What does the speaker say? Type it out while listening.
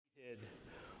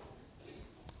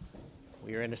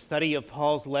We are in a study of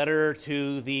Paul's letter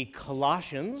to the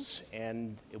Colossians,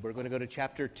 and we're going to go to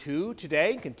chapter 2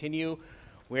 today, continue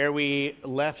where we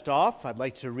left off. I'd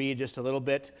like to read just a little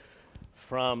bit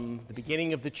from the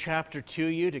beginning of the chapter to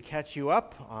you to catch you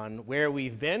up on where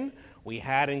we've been. We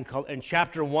had in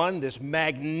chapter 1 this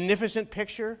magnificent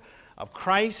picture of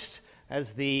Christ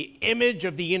as the image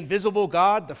of the invisible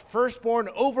God, the firstborn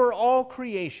over all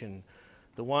creation,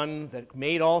 the one that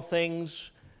made all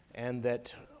things, and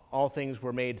that all things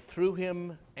were made through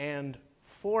him and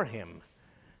for him.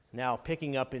 Now,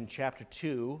 picking up in chapter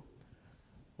 2,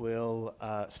 we'll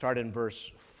start in verse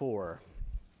 4.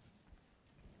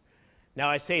 Now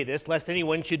I say this, lest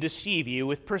anyone should deceive you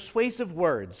with persuasive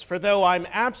words. For though I'm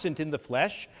absent in the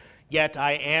flesh, yet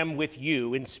I am with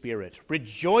you in spirit,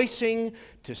 rejoicing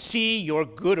to see your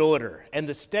good order and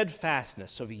the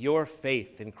steadfastness of your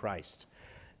faith in Christ.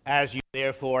 As you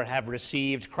therefore have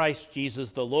received Christ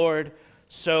Jesus the Lord,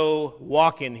 so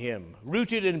walk in him,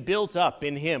 rooted and built up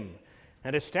in him,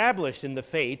 and established in the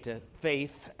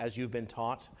faith as you've been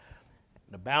taught,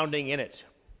 and abounding in it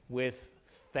with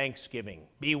thanksgiving.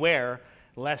 Beware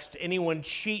lest anyone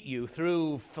cheat you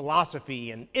through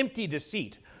philosophy and empty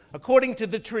deceit, according to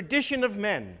the tradition of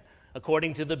men,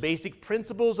 according to the basic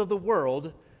principles of the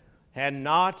world, and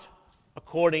not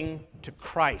according to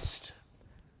Christ.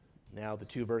 Now the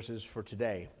two verses for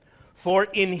today. For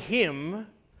in him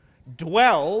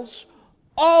dwells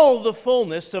all the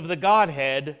fullness of the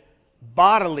Godhead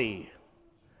bodily,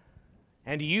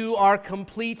 and you are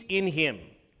complete in him,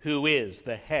 who is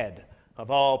the head of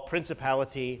all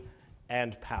principality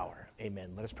and power.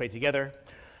 Amen. Let us pray together.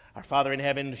 Our Father in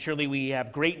heaven, surely we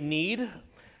have great need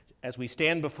as we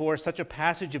stand before such a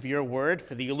passage of your word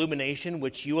for the illumination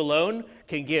which you alone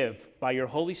can give by your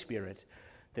Holy Spirit,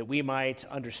 that we might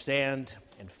understand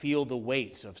and feel the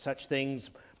weight of such things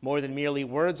more than merely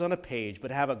words on a page, but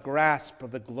have a grasp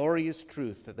of the glorious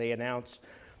truth that they announce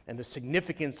and the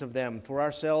significance of them for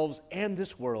ourselves and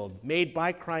this world, made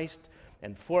by Christ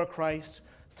and for Christ,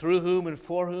 through whom and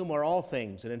for whom are all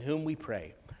things, and in whom we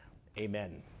pray.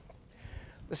 Amen.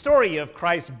 The story of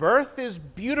Christ's birth is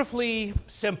beautifully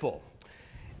simple.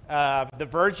 The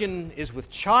virgin is with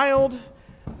child.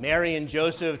 Mary and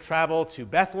Joseph travel to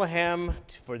Bethlehem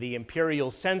for the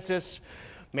imperial census.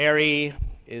 Mary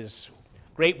is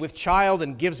great with child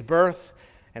and gives birth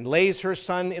and lays her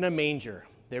son in a manger,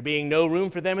 there being no room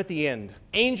for them at the inn.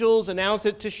 Angels announce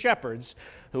it to shepherds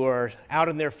who are out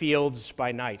in their fields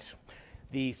by night.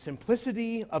 The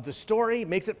simplicity of the story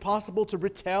makes it possible to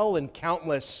retell in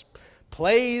countless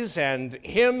plays and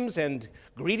hymns and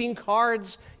greeting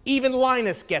cards. Even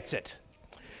Linus gets it.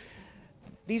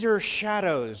 These are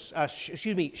shallows that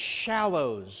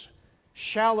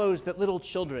little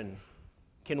children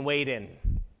can wade in.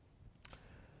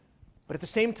 But at the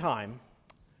same time,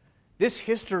 this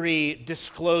history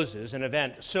discloses an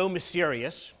event so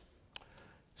mysterious,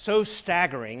 so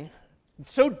staggering,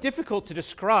 so difficult to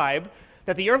describe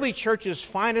that the early church's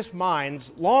finest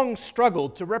minds long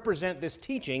struggled to represent this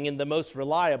teaching in the most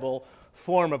reliable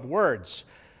form of words,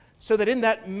 so that in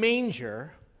that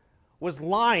manger was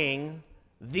lying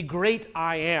the great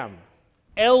I Am,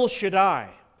 El Shaddai,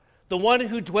 the one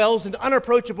who dwells in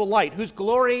unapproachable light, whose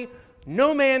glory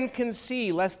no man can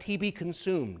see lest he be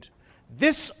consumed.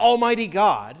 This Almighty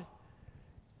God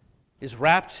is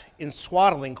wrapped in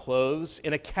swaddling clothes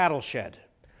in a cattle shed.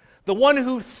 The one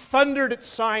who thundered at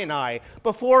Sinai,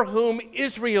 before whom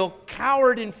Israel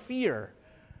cowered in fear,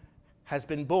 has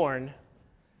been born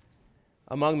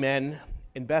among men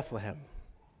in Bethlehem.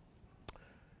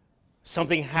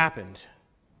 Something happened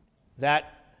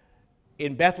that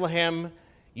in Bethlehem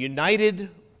united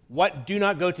what do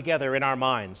not go together in our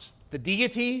minds: the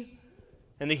deity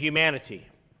and the humanity,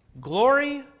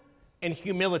 glory and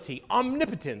humility,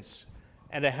 omnipotence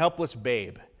and a helpless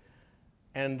babe.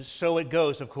 And so it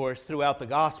goes, of course, throughout the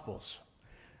Gospels.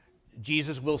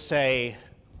 Jesus will say,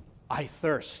 I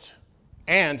thirst.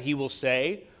 And he will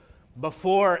say,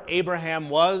 before Abraham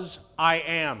was, I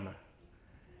am.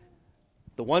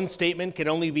 The one statement can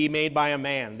only be made by a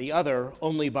man, the other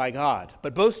only by God.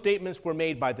 But both statements were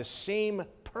made by the same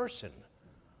person.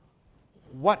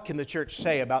 What can the church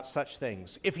say about such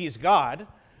things? If he's God,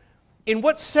 in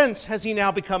what sense has he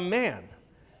now become man?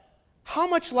 How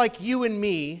much like you and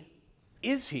me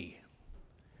is he?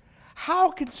 How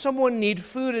can someone need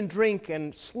food and drink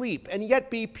and sleep and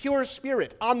yet be pure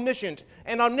spirit, omniscient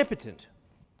and omnipotent?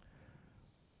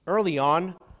 Early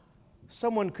on,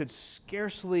 someone could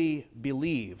scarcely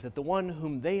believe that the one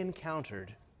whom they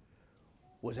encountered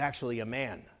was actually a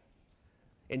man.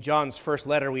 In John's first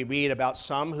letter, we read about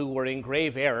some who were in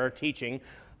grave error, teaching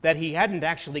that he hadn't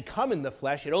actually come in the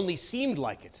flesh, it only seemed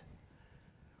like it.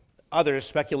 Others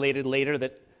speculated later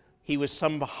that he was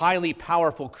some highly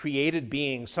powerful created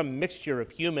being, some mixture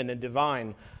of human and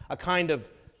divine, a kind of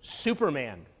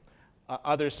Superman.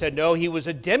 Others said, no, he was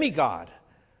a demigod.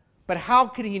 But how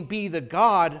could he be the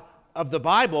God of the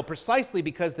Bible? Precisely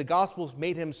because the Gospels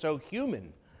made him so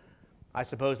human. I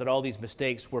suppose that all these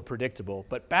mistakes were predictable,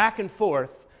 but back and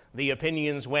forth the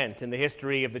opinions went in the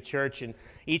history of the church, and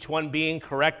each one being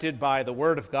corrected by the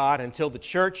Word of God until the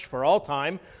church, for all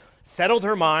time, settled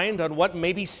her mind on what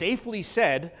may be safely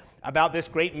said about this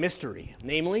great mystery,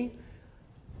 namely,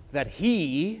 that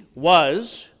he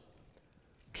was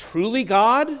truly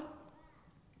God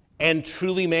and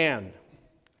truly man,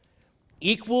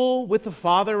 equal with the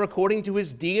Father according to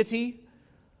his deity,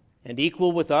 and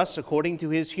equal with us according to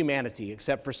his humanity,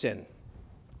 except for sin.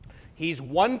 He's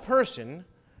one person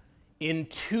in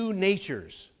two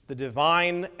natures, the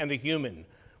divine and the human,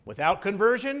 without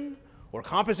conversion or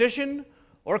composition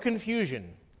or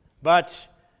confusion, but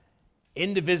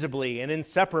indivisibly and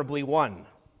inseparably one.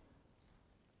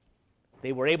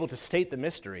 They were able to state the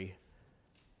mystery,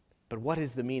 but what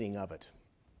is the meaning of it?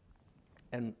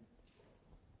 And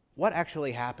what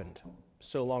actually happened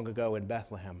so long ago in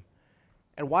Bethlehem?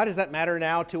 And why does that matter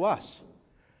now to us?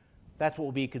 That's what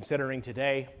we'll be considering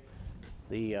today.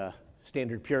 The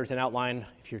standard Puritan outline,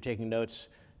 if you're taking notes: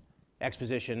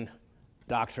 exposition,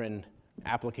 doctrine,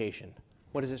 application.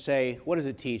 What does it say? What does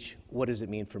it teach? What does it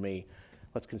mean for me?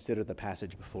 Let's consider the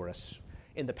passage before us.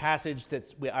 In the passage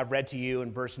that I've read to you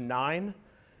in verse 9,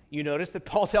 you notice that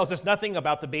Paul tells us nothing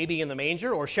about the baby in the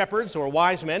manger or shepherds or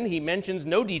wise men. He mentions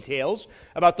no details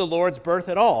about the Lord's birth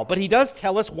at all. But he does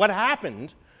tell us what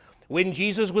happened when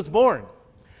Jesus was born.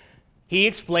 He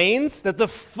explains that the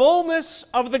fullness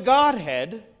of the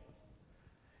Godhead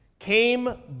came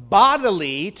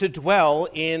bodily to dwell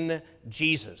in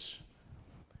Jesus.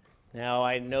 Now,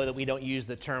 I know that we don't use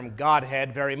the term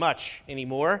Godhead very much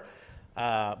anymore,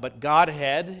 but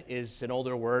Godhead is an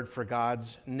older word for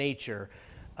God's nature.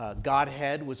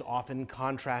 Godhead was often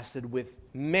contrasted with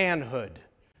manhood,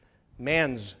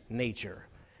 man's nature.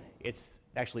 It's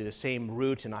actually the same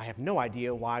root, and I have no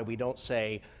idea why we don't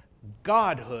say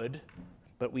Godhood,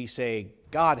 but we say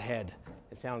Godhead.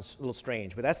 It sounds a little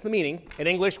strange, but that's the meaning. In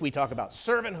English, we talk about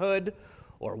servanthood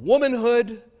or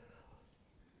womanhood,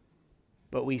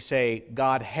 but we say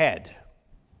Godhead,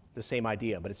 the same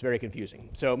idea, but it's very confusing.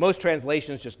 So most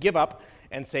translations just give up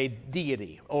and say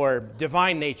deity or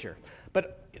divine nature.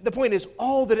 But the point is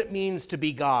all that it means to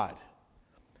be God.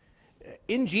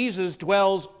 In Jesus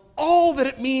dwells all that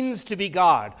it means to be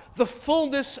God, the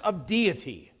fullness of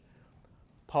deity,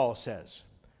 Paul says.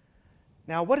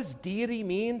 Now, what does deity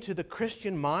mean to the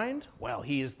Christian mind? Well,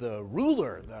 he is the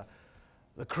ruler,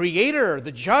 the creator,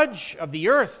 the judge of the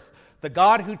earth, the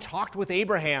God who talked with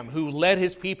Abraham, who led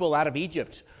his people out of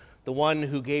Egypt, the one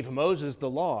who gave Moses the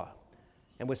law.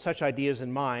 And with such ideas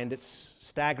in mind, it's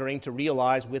staggering to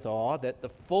realize with awe that the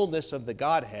fullness of the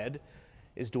Godhead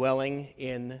is dwelling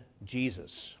in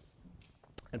Jesus.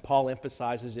 And Paul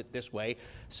emphasizes it this way,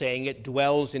 saying it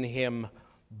dwells in him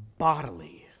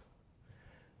bodily.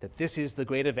 That this is the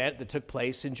great event that took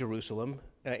place in Jerusalem,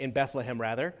 in Bethlehem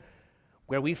rather,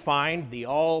 where we find the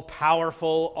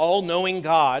all-powerful, all-knowing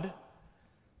God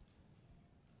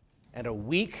and a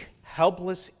weak,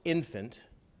 helpless infant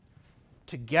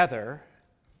together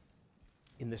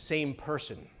in the same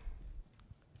person.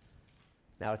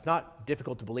 Now, it's not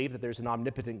difficult to believe that there's an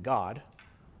omnipotent God.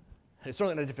 And it's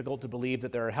certainly not difficult to believe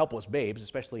that there are helpless babes,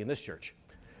 especially in this church.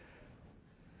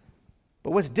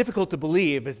 But what's difficult to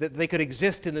believe is that they could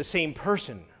exist in the same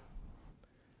person.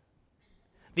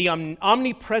 The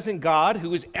omnipresent God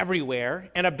who is everywhere,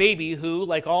 and a baby who,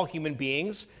 like all human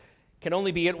beings, can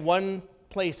only be at one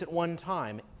place at one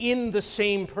time, in the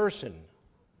same person.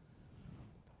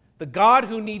 The God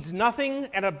who needs nothing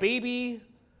and a baby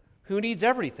who needs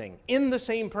everything, in the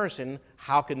same person.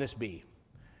 How can this be?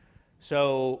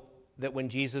 So that when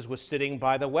Jesus was sitting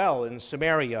by the well in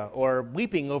Samaria, or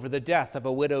weeping over the death of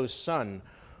a widow's son,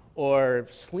 or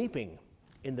sleeping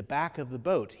in the back of the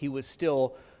boat, he was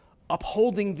still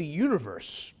upholding the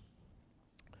universe.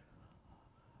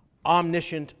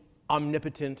 Omniscient,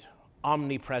 omnipotent,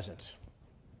 omnipresent.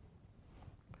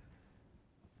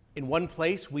 In one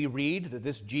place, we read that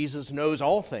this Jesus knows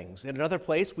all things. In another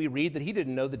place, we read that he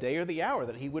didn't know the day or the hour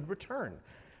that he would return.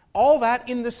 All that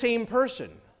in the same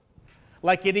person.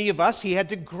 Like any of us, he had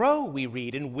to grow, we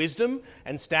read, in wisdom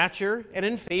and stature and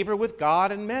in favor with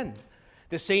God and men.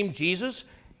 The same Jesus,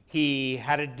 he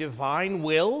had a divine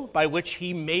will by which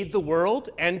he made the world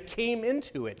and came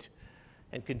into it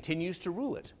and continues to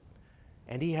rule it.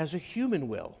 And he has a human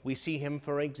will. We see him,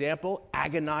 for example,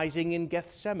 agonizing in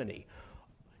Gethsemane.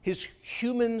 his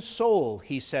human soul,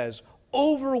 he says,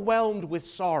 overwhelmed with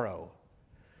sorrow,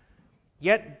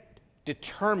 yet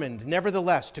determined,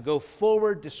 nevertheless, to go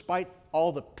forward despite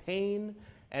all the pain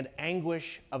and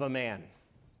anguish of a man.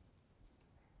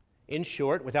 In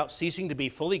short, without ceasing to be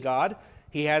fully God,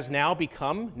 he has now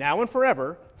become, now and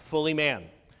forever, fully man.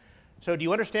 So do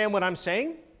you understand what I'm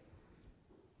saying?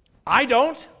 I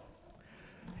don't,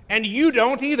 and you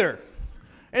don't either.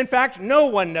 In fact, no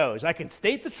one knows. I can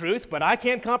state the truth, but I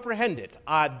can't comprehend it.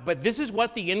 But this is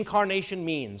what the incarnation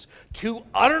means. Two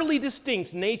utterly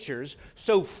distinct natures,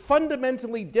 so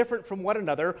fundamentally different from one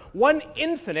another, one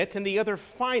infinite and the other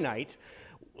finite,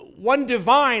 one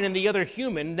divine and the other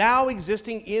human, now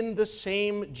existing in the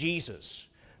same Jesus.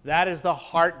 That is the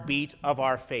heartbeat of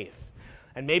our faith.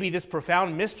 And maybe this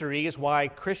profound mystery is why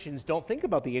Christians don't think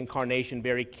about the incarnation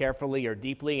very carefully or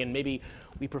deeply, and maybe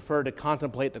we prefer to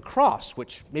contemplate the cross,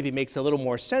 which maybe makes a little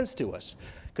more sense to us.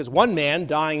 Because one man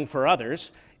dying for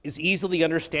others is easily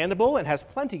understandable and has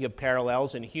plenty of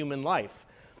parallels in human life.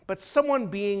 But someone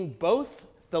being both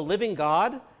the living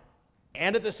God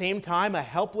and at the same time a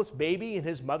helpless baby in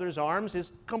his mother's arms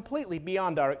is completely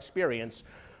beyond our experience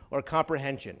or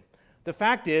comprehension. The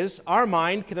fact is, our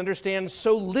mind can understand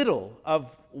so little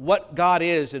of what God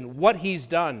is and what he's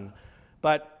done,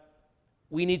 but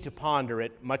we need to ponder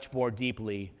it much more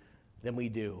deeply than we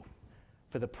do.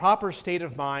 For the proper state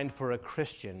of mind for a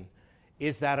Christian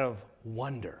is that of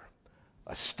wonder,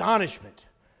 astonishment,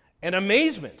 and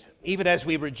amazement, even as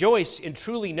we rejoice in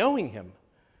truly knowing him.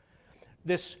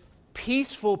 This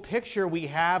peaceful picture we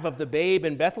have of the babe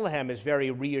in Bethlehem is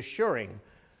very reassuring.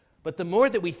 But the more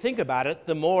that we think about it,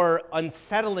 the more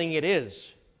unsettling it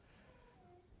is.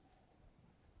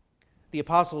 The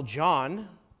Apostle John,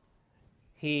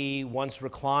 he once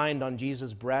reclined on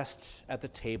Jesus' breast at the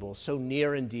table, so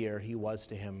near and dear he was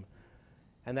to him.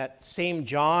 And that same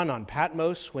John on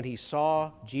Patmos, when he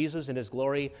saw Jesus in his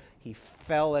glory, he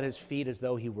fell at his feet as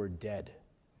though he were dead.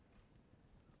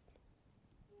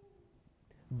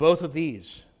 Both of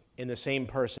these in the same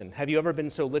person. Have you ever been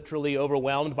so literally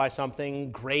overwhelmed by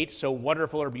something great, so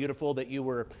wonderful or beautiful that you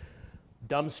were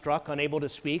dumbstruck, unable to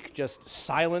speak, just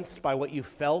silenced by what you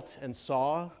felt and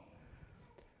saw?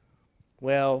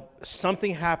 Well,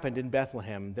 something happened in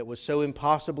Bethlehem that was so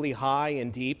impossibly high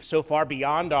and deep, so far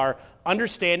beyond our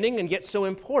understanding, and yet so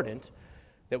important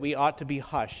that we ought to be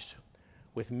hushed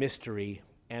with mystery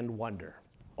and wonder.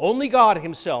 Only God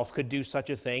himself could do such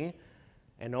a thing,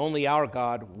 and only our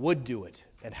God would do it,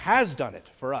 and has done it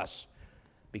for us,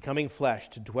 becoming flesh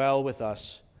to dwell with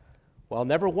us, while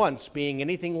never once being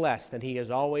anything less than he has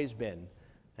always been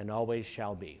and always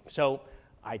shall be. So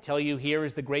I tell you, here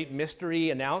is the great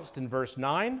mystery announced in verse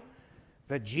 9,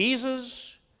 that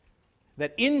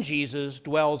in Jesus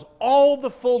dwells all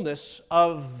the fullness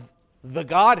of the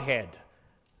Godhead,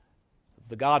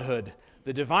 the Godhood,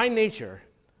 the divine nature,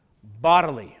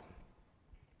 bodily.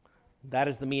 That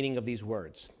is the meaning of these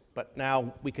words. But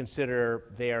now we consider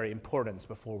their importance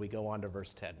before we go on to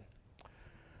verse 10.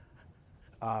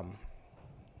 As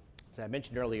I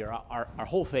mentioned earlier, our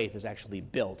whole faith is actually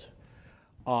built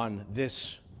on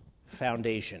this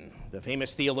foundation. The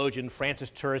famous theologian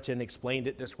Francis Turretin explained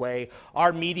it this way: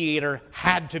 our mediator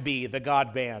had to be the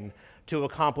God-man to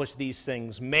accomplish these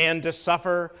things. Man to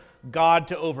suffer, God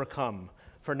to overcome.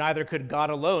 For neither could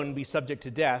God alone be subject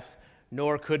to death,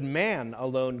 nor could man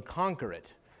alone conquer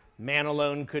it. Man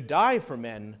alone could die for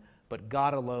men, but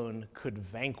God alone could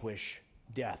vanquish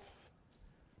death.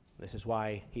 This is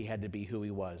why he had to be who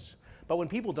he was. But when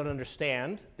people don't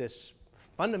understand this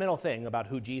fundamental thing about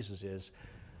who Jesus is,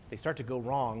 they start to go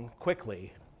wrong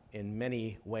quickly in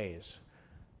many ways.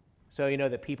 So you know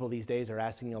that people these days are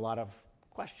asking a lot of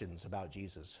questions about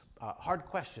Jesus, hard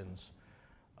questions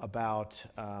about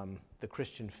the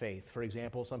Christian faith. For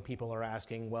example, some people are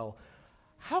asking, well,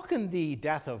 how can the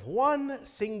death of one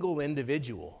single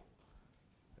individual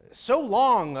so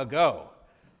long ago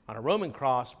on a Roman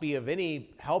cross be of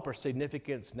any help or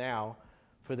significance now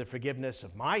for the forgiveness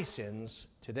of my sins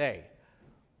today?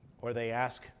 Or they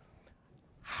ask,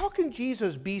 how can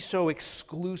Jesus be so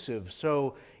exclusive,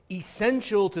 so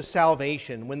essential to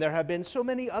salvation when there have been so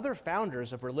many other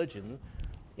founders of religion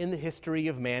in the history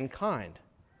of mankind?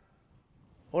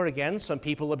 Or again, some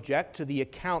people object to the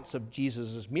accounts of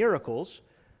Jesus' miracles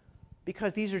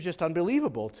because these are just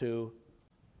unbelievable to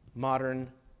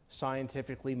modern,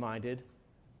 scientifically minded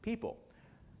people.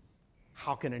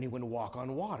 How can anyone walk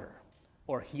on water,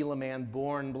 or heal a man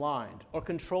born blind, or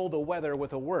control the weather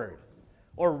with a word,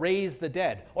 or raise the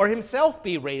dead, or himself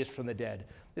be raised from the dead?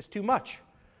 It's too much.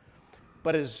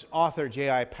 But as author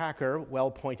J.I. Packer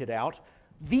well pointed out,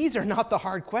 these are not the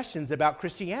hard questions about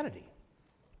Christianity.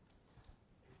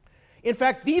 In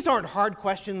fact, these aren't hard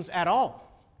questions at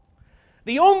all.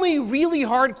 The only really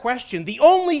hard question, the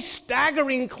only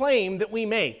staggering claim that we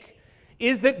make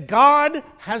is that God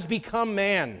has become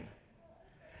man.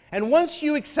 And once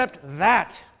you accept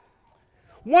that,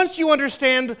 once you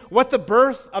understand what the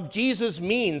birth of Jesus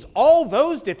means, all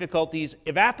those difficulties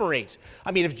evaporate.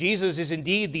 I mean, if Jesus is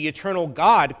indeed the eternal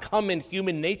God come in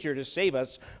human nature to save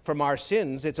us from our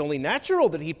sins, it's only natural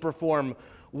that he perform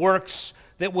works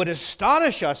that would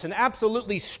astonish us and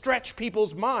absolutely stretch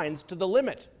people's minds to the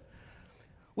limit.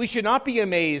 We should not be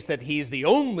amazed that he's the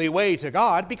only way to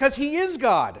God, because he is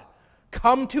God,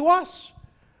 come to us.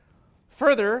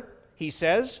 Further, he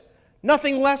says,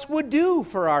 nothing less would do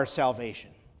for our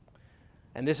salvation.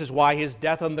 And this is why his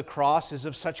death on the cross is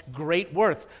of such great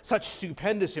worth, such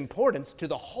stupendous importance to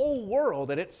the whole world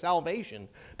and its salvation,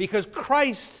 because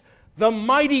Christ, the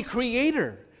mighty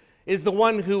Creator, is the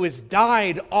one who has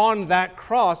died on that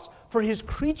cross for his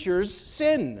creature's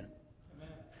sin.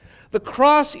 The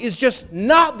cross is just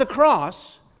not the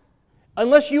cross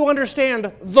unless you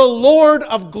understand the Lord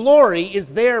of glory is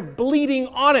there bleeding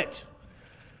on it.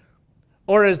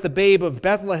 Or as the babe of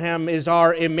Bethlehem is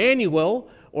our Emmanuel,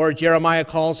 or Jeremiah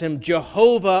calls him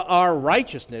Jehovah our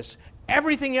righteousness,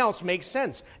 everything else makes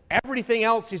sense. Everything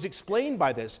else is explained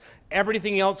by this.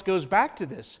 Everything else goes back to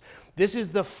this. This is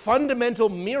the fundamental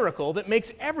miracle that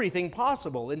makes everything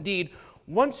possible. Indeed,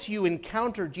 once you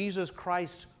encounter Jesus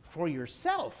Christ for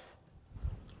yourself,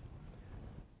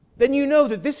 then you know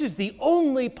that this is the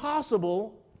only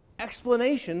possible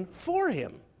explanation for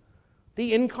him,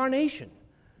 the incarnation.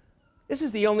 This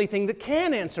is the only thing that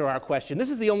can answer our question. This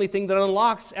is the only thing that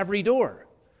unlocks every door.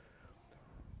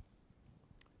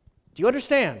 Do you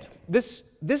understand? This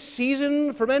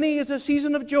season for many is a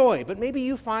season of joy, but maybe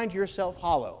you find yourself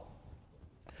hollow.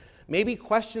 Maybe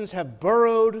questions have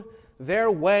burrowed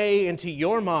their way into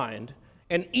your mind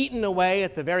and eaten away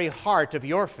at the very heart of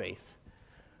your faith.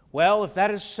 Well, if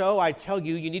that is so, I tell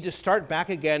you, you need to start back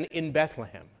again in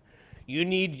Bethlehem. You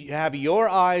need to have your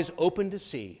eyes open to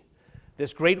see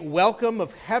this great welcome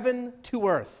of heaven to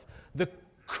earth, the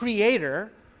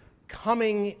Creator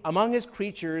coming among his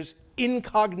creatures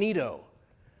incognito,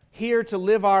 here to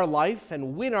live our life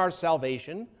and win our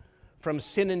salvation from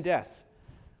sin and death.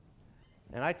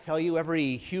 And I tell you,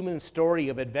 every human story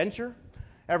of adventure,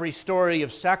 every story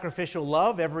of sacrificial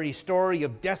love, every story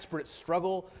of desperate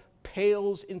struggle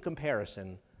pales in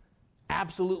comparison,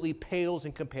 absolutely pales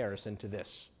in comparison to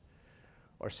this.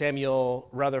 Or Samuel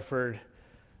Rutherford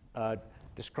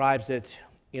describes it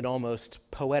in almost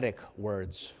poetic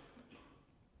words.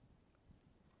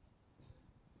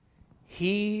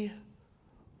 He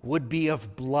would be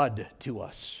of blood to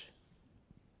us,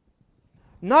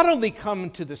 not only come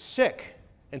to the sick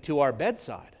and to our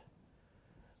bedside,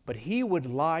 but he would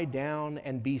lie down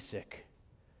and be sick,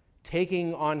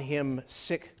 taking on him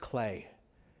sick clay,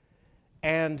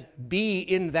 and be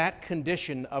in that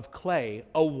condition of clay,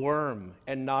 a worm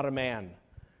and not a man,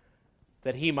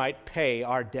 that he might pay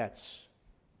our debts.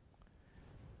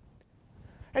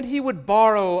 And he would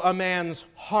borrow a man's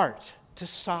heart to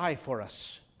sigh for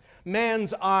us,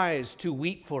 man's eyes to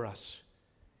weep for us,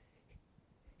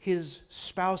 his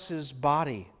spouse's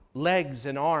body, legs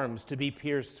and arms to be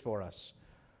pierced for us,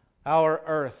 our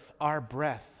earth, our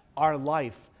breath, our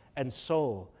life, and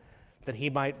soul, that he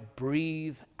might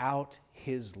breathe out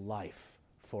his life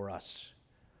for us.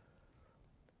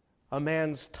 A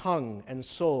man's tongue and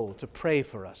soul to pray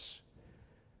for us,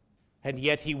 and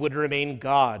yet he would remain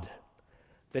God,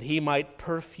 that he might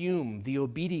perfume the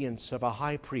obedience of a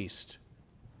high priest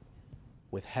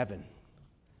with heaven,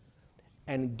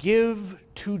 and give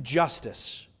to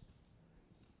justice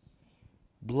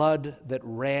blood that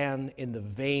ran in the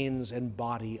veins and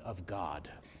body of God.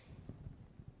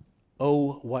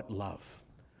 Oh, what love!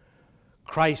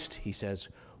 Christ, he says,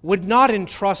 would not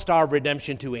entrust our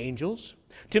redemption to angels,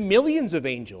 to millions of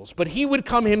angels, but he would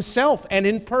come himself and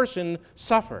in person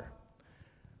suffer.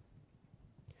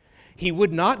 He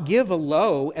would not give a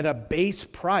low and a base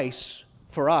price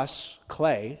for us,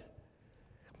 clay.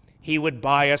 He would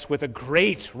buy us with a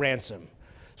great ransom,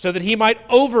 so that he might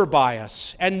overbuy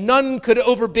us, and none could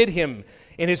overbid him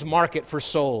in his market for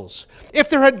souls. If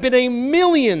there had been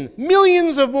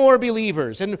millions of more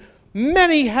believers, and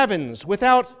many heavens,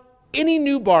 without any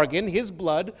new bargain, his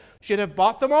blood should have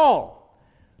bought them all.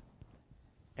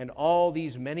 And all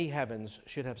these many heavens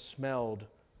should have smelled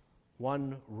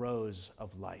one rose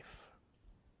of life.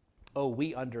 Oh,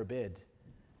 we underbid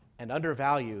and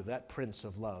undervalue that Prince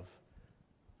of Love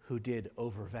who did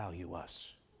overvalue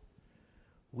us.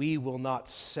 We will not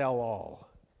sell all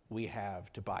we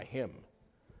have to buy him,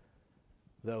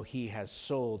 though he has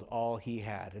sold all he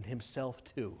had, and himself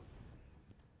too,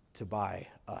 to buy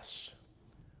us.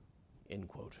 End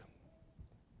quote.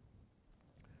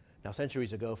 Now,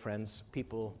 centuries ago, friends,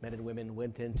 people, men and women,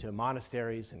 went into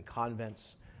monasteries and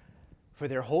convents. For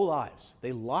their whole lives,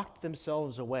 they locked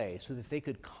themselves away so that they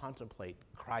could contemplate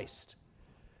Christ,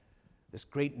 this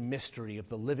great mystery of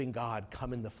the living God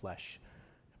come in the flesh.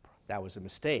 That was a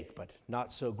mistake, but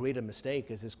not so great a mistake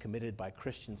as is committed by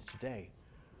Christians today,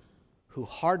 who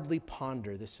hardly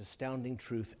ponder this astounding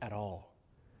truth at all,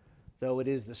 though it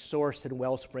is the source and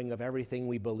wellspring of everything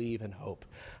we believe and hope.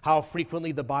 How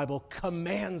frequently the Bible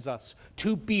commands us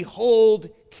to behold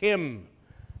Him,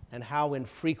 and how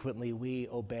infrequently we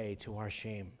obey to our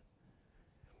shame.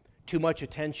 Too much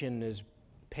attention is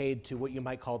paid to what you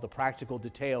might call the practical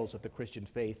details of the Christian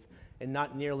faith, and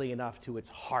not nearly enough to its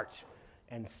heart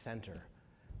and center.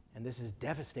 And this is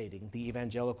devastating the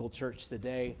evangelical church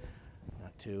today.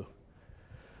 Not to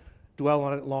dwell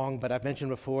on it long, but I've mentioned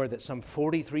before that some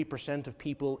 43% of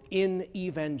people in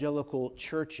evangelical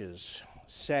churches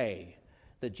say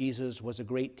that Jesus was a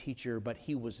great teacher, but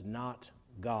he was not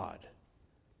God.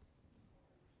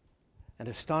 An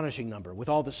astonishing number, with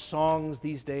all the songs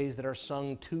these days that are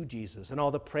sung to Jesus and all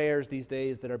the prayers these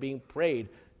days that are being prayed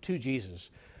to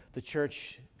Jesus. The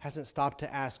church hasn't stopped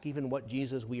to ask even what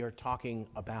Jesus we are talking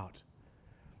about.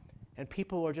 And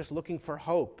people are just looking for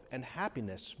hope and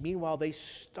happiness. Meanwhile, they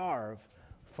starve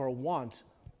for want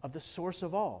of the source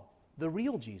of all, the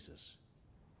real Jesus.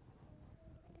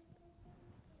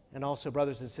 And also,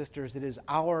 brothers and sisters, it is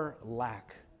our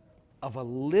lack of a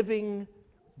living,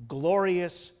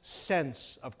 glorious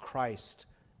sense of Christ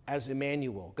as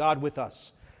Emmanuel, God with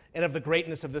us, and of the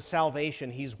greatness of the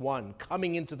salvation He's won,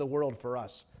 coming into the world for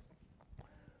us,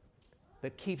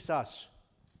 that keeps us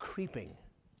creeping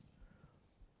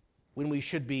when we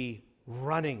should be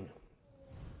running.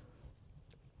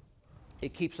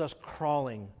 It keeps us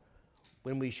crawling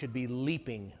when we should be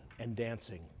leaping and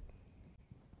dancing.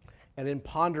 And in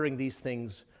pondering these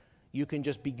things, you can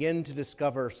just begin to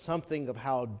discover something of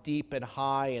how deep and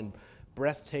high and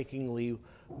breathtakingly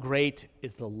great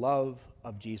is the love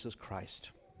of Jesus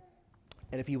Christ.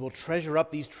 And if you will treasure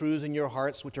up these truths in your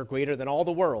hearts, which are greater than all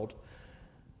the world,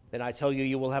 then I tell you,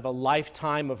 you will have a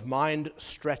lifetime of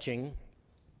mind-stretching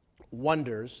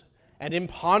wonders and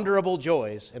imponderable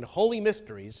joys and holy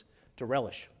mysteries to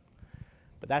relish.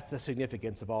 But that's the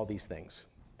significance of all these things.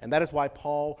 And that is why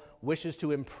Paul wishes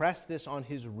to impress this on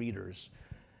his readers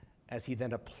as he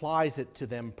then applies it to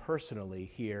them personally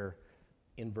here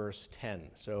in verse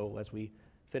 10. So as we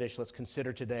finish, let's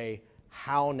consider today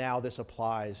how now this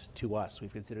applies to us.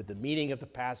 We've considered the meaning of the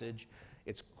passage,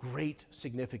 its great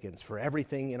significance for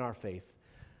everything in our faith.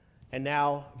 And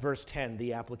now, verse 10,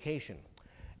 the application.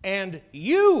 And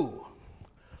you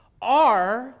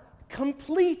are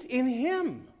complete in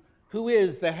Him, who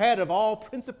is the head of all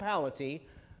principality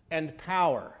and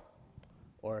power.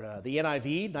 Or the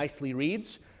NIV nicely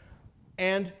reads,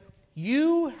 and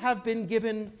you have been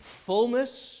given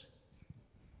fullness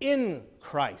in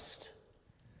Christ.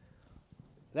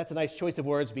 That's a nice choice of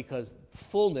words because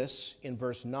fullness in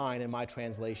verse 9 in my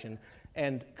translation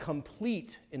and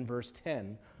complete in verse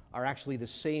 10 are actually the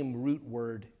same root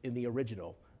word in the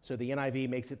original. So the NIV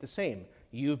makes it the same.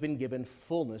 You've been given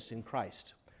fullness in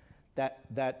Christ.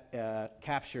 That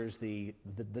captures the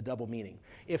double meaning.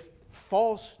 If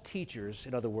false teachers,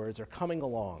 in other words, are coming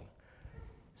along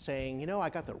saying, you know, I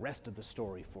got the rest of the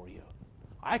story for you.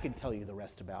 I can tell you the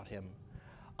rest about Him.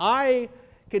 I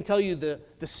can tell you the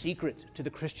secret to the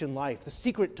Christian life, the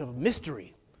secret to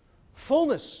mystery,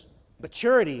 fullness,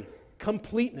 maturity,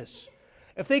 completeness.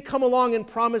 If they come along and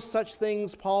promise such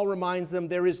things, Paul reminds them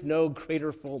there is no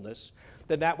greater fullness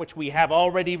than that which we have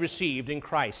already received in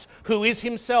Christ, who is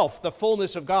Himself the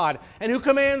fullness of God and who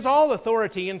commands all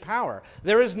authority and power.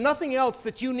 There is nothing else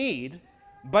that you need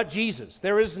but Jesus.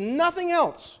 There is nothing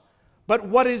else but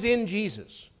what is in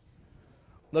Jesus.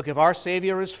 Look, if our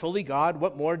Savior is fully God,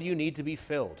 what more do you need to be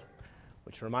filled?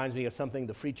 Which reminds me of something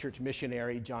the Free Church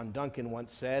missionary John Duncan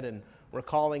once said, and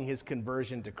recalling his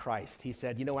conversion to Christ. He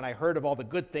said, you know, when I heard of all the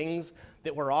good things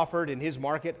that were offered in His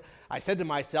market, I said to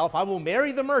myself, I will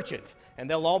marry the merchant, and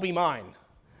they'll all be mine.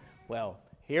 Well,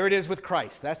 here it is with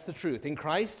Christ. That's the truth. In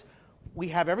Christ, we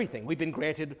have everything. We've been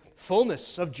granted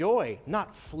fullness of joy,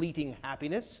 not fleeting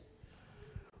happiness.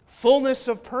 Fullness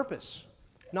of purpose,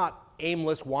 not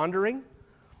aimless wandering.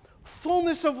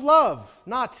 Fullness of love,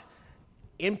 not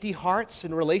empty hearts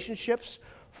and relationships.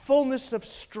 Fullness of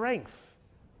strength,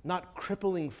 not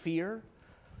crippling fear.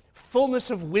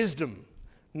 Fullness of wisdom,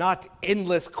 not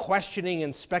endless questioning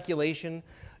and speculation.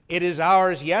 It is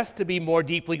ours, yes, to be more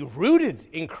deeply rooted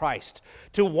in Christ,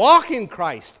 to walk in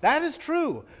Christ. That is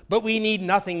true, but we need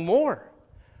nothing more.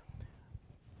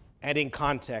 And in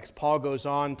context, Paul goes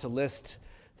on to list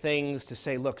things to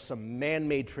say, look, some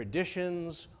man-made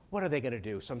traditions, what are they going to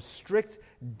do? Some strict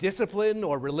discipline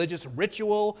or religious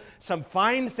ritual? Some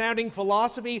fine-sounding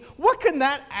philosophy? What can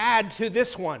that add to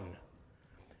this one?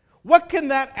 What can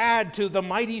that add to the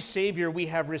mighty Savior we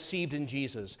have received in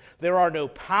Jesus? There are no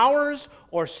powers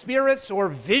or spirits or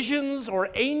visions or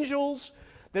angels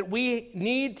that we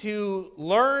need to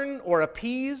learn or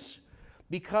appease,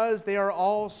 because they are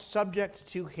all subject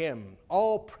to him.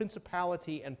 All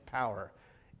principality and power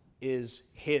is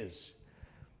his.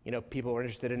 You know, people are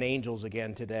interested in angels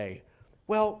again today.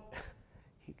 Well,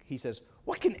 he says,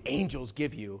 what can angels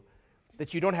give you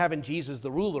that you don't have in Jesus,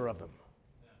 the ruler of them?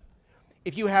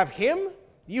 If you have him,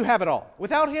 you have it all.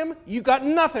 Without him, you got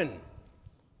nothing.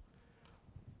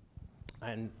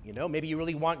 And, you know, maybe you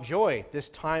really want joy this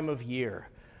time of year.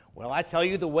 Well, I tell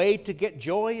you, the way to get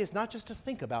joy is not just to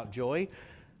think about joy,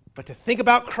 but to think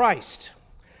about Christ.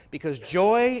 Because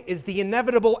joy is the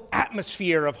inevitable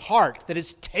atmosphere of heart that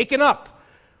is taken up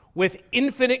with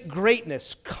infinite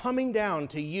greatness coming down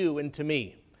to you and to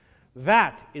me.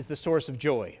 That is the source of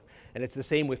joy. And it's the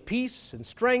same with peace and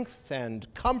strength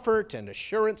and comfort and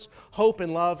assurance, hope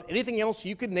and love, anything else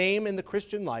you could name in the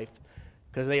Christian life,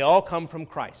 because they all come from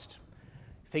Christ.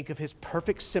 Think of his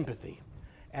perfect sympathy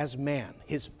as man,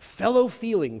 his fellow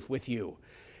feeling with you,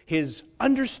 his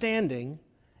understanding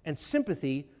and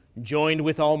sympathy joined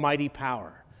with almighty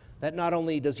power. That not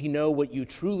only does he know what you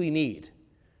truly need,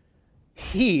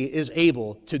 he is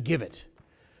able to give it.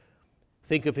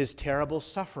 Think of his terrible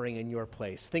suffering in your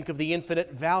place. Think of the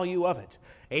infinite value of it,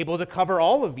 able to cover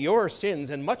all of your sins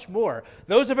and much more,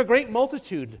 those of a great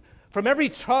multitude from every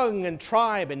tongue and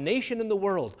tribe and nation in the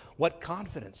world. What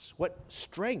confidence, what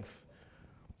strength,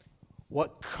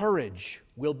 what courage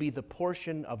will be the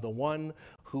portion of the one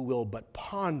who will but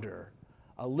ponder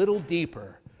a little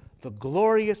deeper the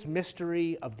glorious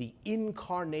mystery of the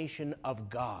incarnation of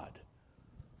God,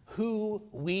 who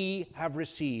we have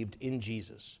received in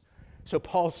Jesus. So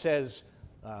Paul says,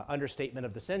 understatement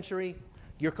of the century,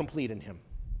 you're complete in him.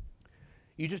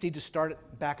 You just need to start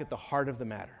back at the heart of the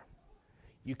matter.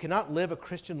 You cannot live a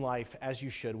Christian life as you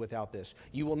should without this.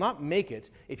 You will not make it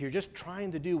if you're just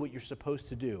trying to do what you're supposed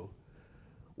to do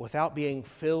without being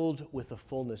filled with the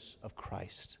fullness of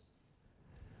Christ.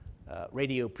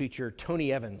 Radio preacher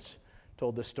Tony Evans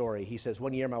told this story. He says,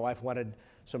 one year my wife wanted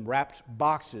some wrapped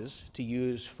boxes to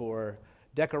use for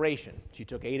decoration. She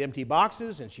took 8 empty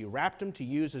boxes and she wrapped them to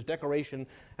use as decoration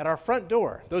at our front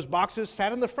door. Those boxes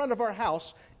sat in the front of our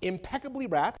house, impeccably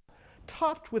wrapped,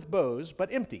 topped with bows,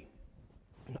 but empty.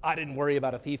 I didn't worry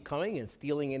about a thief coming and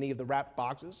stealing any of the wrapped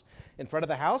boxes in front of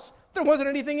the house. There wasn't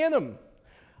anything in them.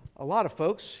 A lot of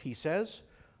folks, he says,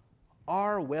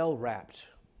 are well wrapped,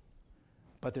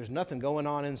 but there's nothing going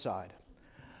on inside.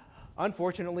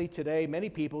 Unfortunately, today, many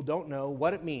people don't know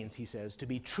what it means, he says, to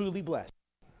be truly blessed.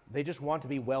 They just want to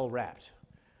be well wrapped.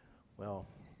 Well,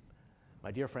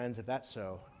 my dear friends, if that's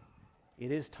so,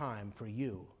 it is time for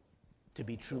you to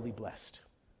be truly blessed.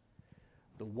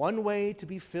 The one way to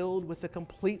be filled with the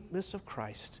completeness of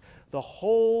Christ, the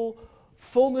whole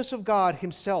fullness of God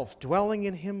himself dwelling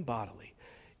in him bodily,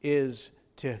 is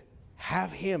to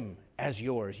have him as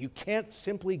yours. You can't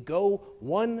simply go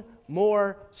one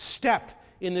more step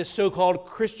in this so-called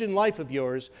Christian life of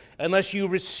yours unless you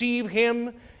receive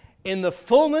him in the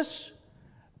fullness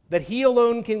that he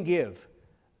alone can give,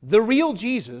 the real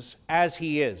Jesus as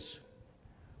he is.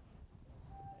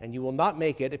 And you will not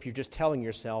make it if you're just telling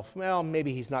yourself, well,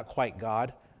 maybe he's not quite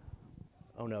God.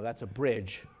 Oh no, that's a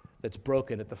bridge that's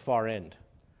broken at the far end.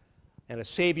 And a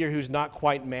Savior who's not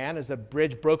quite man is a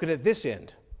bridge broken at this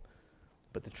end.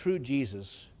 But the true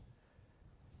Jesus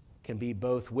can be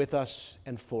both with us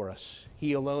and for us.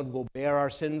 He alone will bear our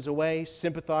sins away,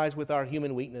 sympathize with our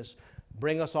human weakness,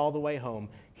 bring us all the way home.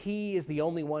 He is the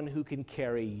only one who can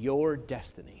carry your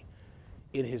destiny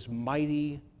in his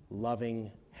mighty,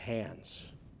 loving hands.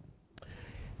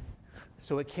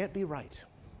 So it can't be right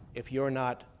if you're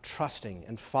not trusting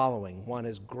and following one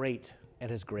as great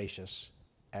and as gracious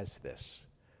as this.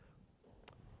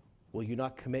 Will you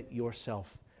not commit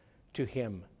yourself to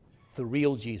him, the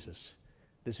real Jesus,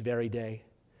 this very day?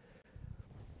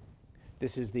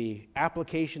 This is the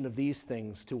application of these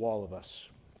things to all of us.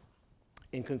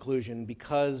 In conclusion,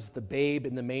 because the babe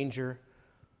in the manger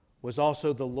was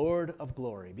also the Lord of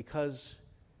glory, because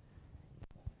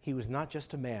he was not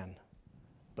just a man,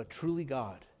 but truly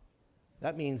God,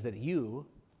 that means that you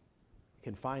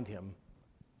can find him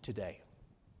today.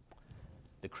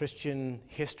 The Christian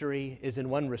history is in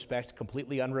one respect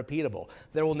completely unrepeatable.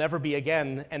 There will never be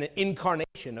again an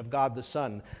incarnation of God the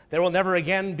Son. There will never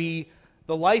again be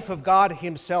the life of God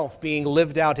himself being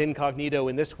lived out incognito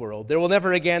in this world. There will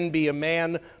never again be a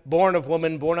man born of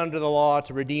woman, born under the law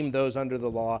to redeem those under the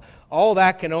law. All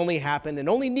that can only happen and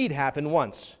only need happen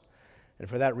once. And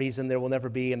for that reason, there will never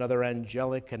be another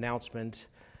angelic announcement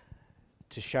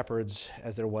to shepherds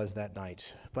as there was that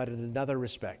night. But in another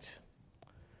respect,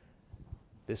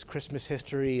 this Christmas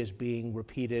history is being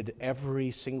repeated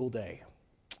every single day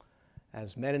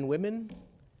as men and women,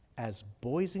 as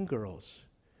boys and girls,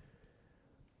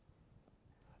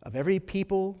 of every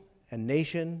people and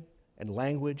nation and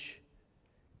language,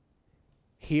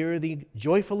 hear the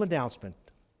joyful announcement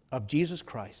of Jesus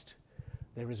Christ.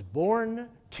 There is born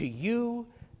to you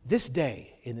this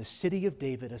day in the city of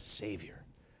David a Savior,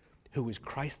 who is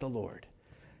Christ the Lord.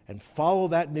 And follow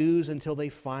that news until they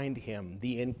find him,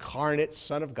 the incarnate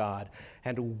Son of God,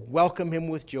 and welcome him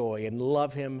with joy and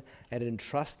love him and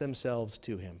entrust themselves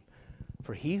to him.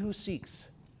 For he who seeks,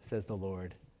 says the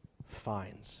Lord,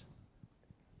 finds.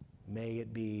 May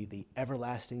it be the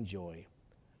everlasting joy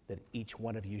that each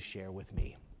one of you share with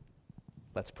me.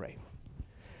 Let's pray.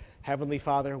 Heavenly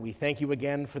Father, we thank you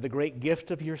again for the great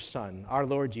gift of your Son, our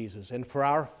Lord Jesus, and for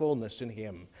our fullness in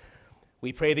him.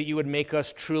 We pray that you would make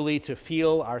us truly to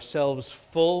feel ourselves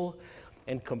full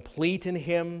and complete in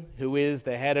him, who is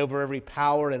the head over every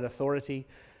power and authority,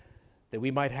 that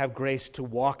we might have grace to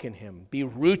walk in him, be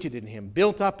rooted in him,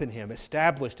 built up in him,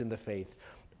 established in the faith,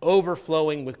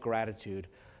 overflowing with gratitude.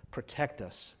 Protect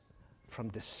us from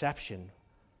deception,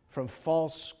 from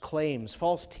false claims,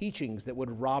 false teachings that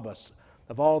would rob us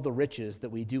of all the riches that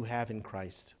we do have in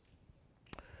Christ.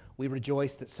 We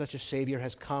rejoice that such a Savior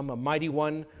has come, a mighty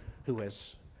one who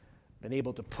has been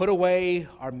able to put away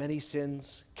our many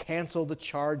sins, cancel the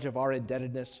charge of our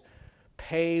indebtedness,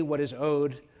 pay what is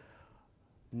owed,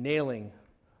 nailing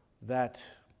that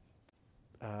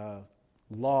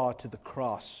law to the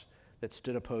cross that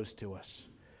stood opposed to us.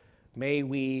 May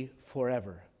we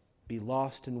forever be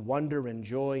lost in wonder and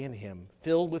joy in him,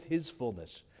 filled with his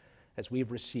fullness, as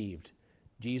we've received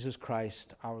Jesus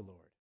Christ our Lord.